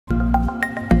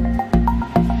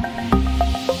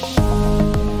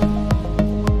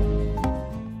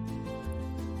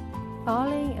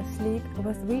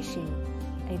Reishi,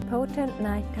 a potent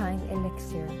nighttime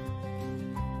elixir.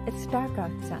 It's dark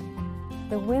outside.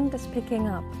 The wind is picking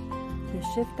up. You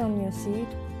shift on your seat,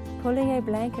 pulling a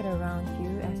blanket around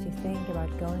you as you think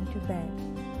about going to bed.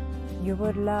 You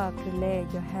would love to lay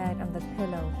your head on the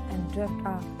pillow and drift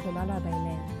off to lullaby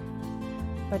land.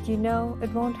 But you know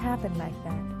it won't happen like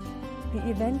that. The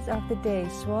events of the day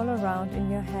swirl around in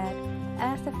your head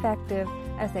as effective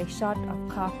as a shot of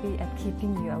coffee at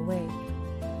keeping you awake.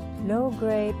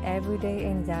 Low-grade everyday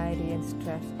anxiety and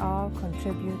stress all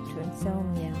contribute to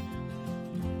insomnia.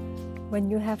 When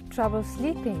you have trouble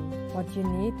sleeping, what you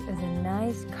need is a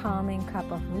nice calming cup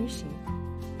of Reishi.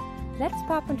 Let's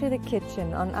pop into the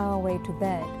kitchen on our way to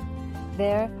bed.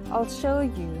 There, I'll show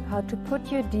you how to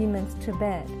put your demons to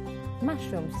bed,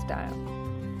 mushroom style.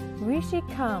 Reishi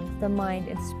calms the mind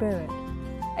and spirit.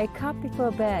 A cup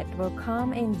before bed will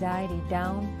calm anxiety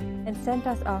down and send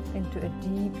us off into a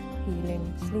deep,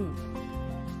 healing sleep.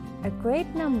 A great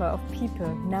number of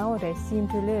people nowadays seem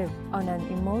to live on an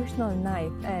emotional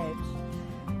knife edge.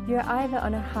 You're either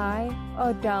on a high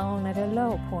or down at a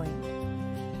low point.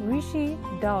 Reishi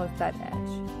dulls that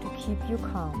edge to keep you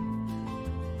calm.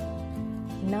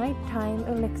 Nighttime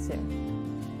elixir,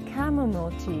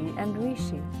 chamomile tea and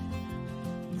Reishi.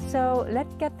 So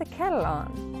let's get the kettle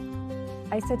on.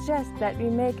 I suggest that we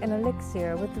make an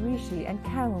elixir with Reishi and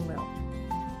chamomile.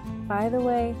 By the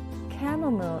way,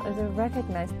 chamomile is a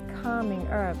recognized calming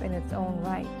herb in its own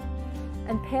right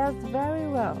and pairs very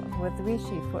well with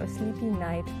Reishi for a sleepy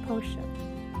night potion.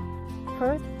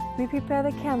 First, we prepare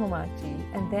the chamomile tea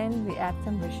and then we add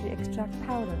some Reishi extract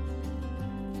powder.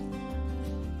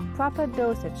 Proper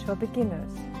dosage for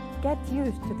beginners. Get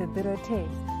used to the bitter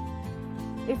taste.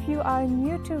 If you are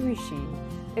new to Reishi,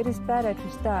 it is better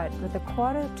to start with a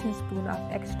 1/4 teaspoon of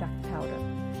extract powder.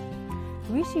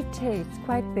 Reishi tastes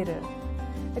quite bitter.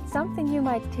 It's something you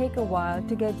might take a while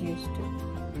to get used to.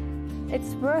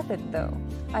 It's worth it though.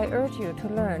 I urge you to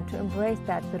learn to embrace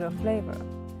that bitter flavor.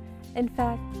 In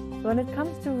fact, when it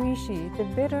comes to Reishi, the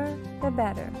bitter, the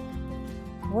better.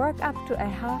 Work up to a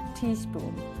 1/2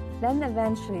 teaspoon, then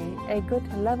eventually a good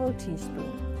level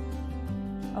teaspoon.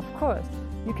 Of course,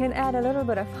 you can add a little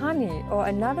bit of honey or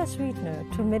another sweetener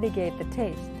to mitigate the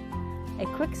taste. A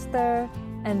quick stir,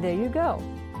 and there you go.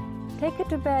 Take it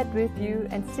to bed with you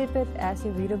and sip it as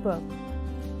you read a book.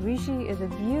 Reishi is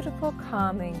a beautiful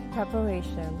calming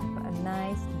preparation for a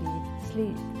nice deep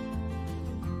sleep.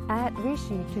 Add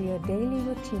Reishi to your daily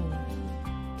routine.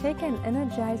 Take an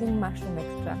energizing mushroom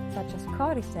extract such as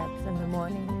cordyceps in the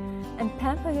morning and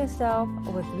pamper yourself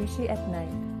with Reishi at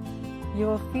night. You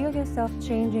will feel yourself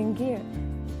changing gear.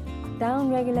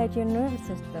 Down-regulate your nervous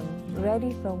system,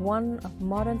 ready for one of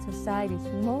modern society's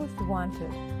most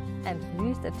wanted and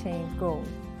least attained goals,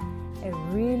 a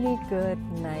really good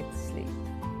night's sleep.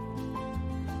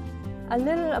 A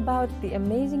little about the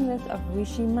amazingness of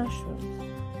Reishi mushrooms.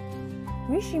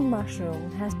 Reishi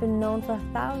mushroom has been known for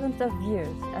thousands of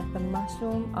years as the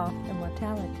mushroom of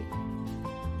immortality.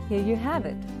 Here you have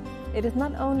it. It is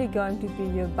not only going to be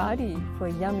your body for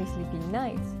yummy sleepy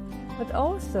nights, but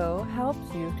also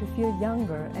helps you to feel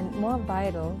younger and more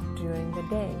vital during the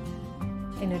day.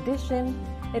 In addition,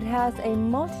 it has a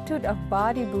multitude of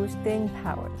body-boosting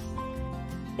powers.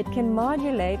 It can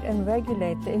modulate and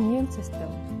regulate the immune system,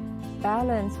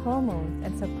 balance hormones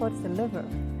and supports the liver,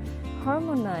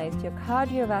 harmonize your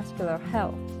cardiovascular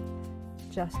health,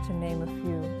 just to name a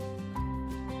few.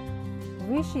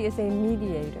 Reishi is a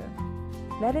mediator.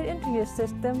 Let it into your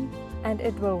system and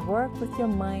it will work with your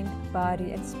mind,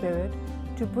 body and spirit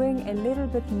to bring a little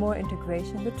bit more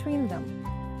integration between them.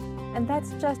 And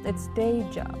that's just its day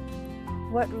job.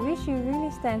 What Reishi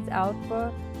really stands out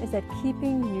for is at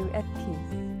keeping you at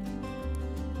peace.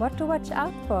 What to watch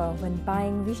out for when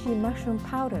buying Reishi mushroom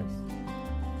powders?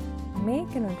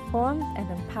 Make an informed and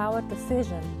empowered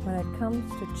decision when it comes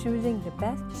to choosing the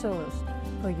best source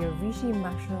for your Reishi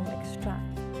mushroom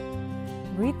extract.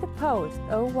 Read the post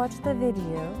or watch the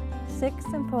video, 6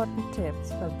 important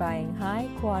tips for buying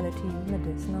high-quality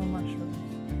medicinal mushrooms.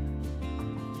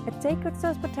 At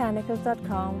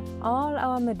sacredsourcebotanicals.com, all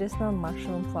our medicinal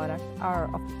mushroom products are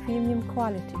of premium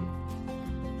quality.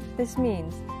 This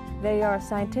means they are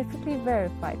scientifically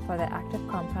verified for their active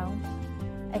compounds,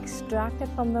 extracted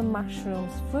from the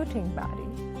mushroom's fruiting body,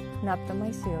 not the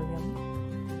mycelium,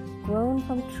 grown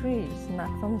from trees,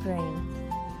 not from grains,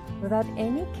 without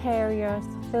any carriers,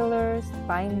 fillers,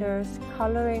 binders,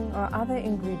 coloring, or other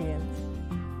ingredients,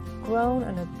 grown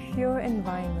in a pure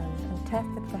environment and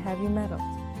tested for heavy metals.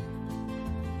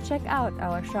 Check out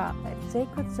our shop at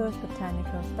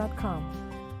sacredsourcebotanicals.com.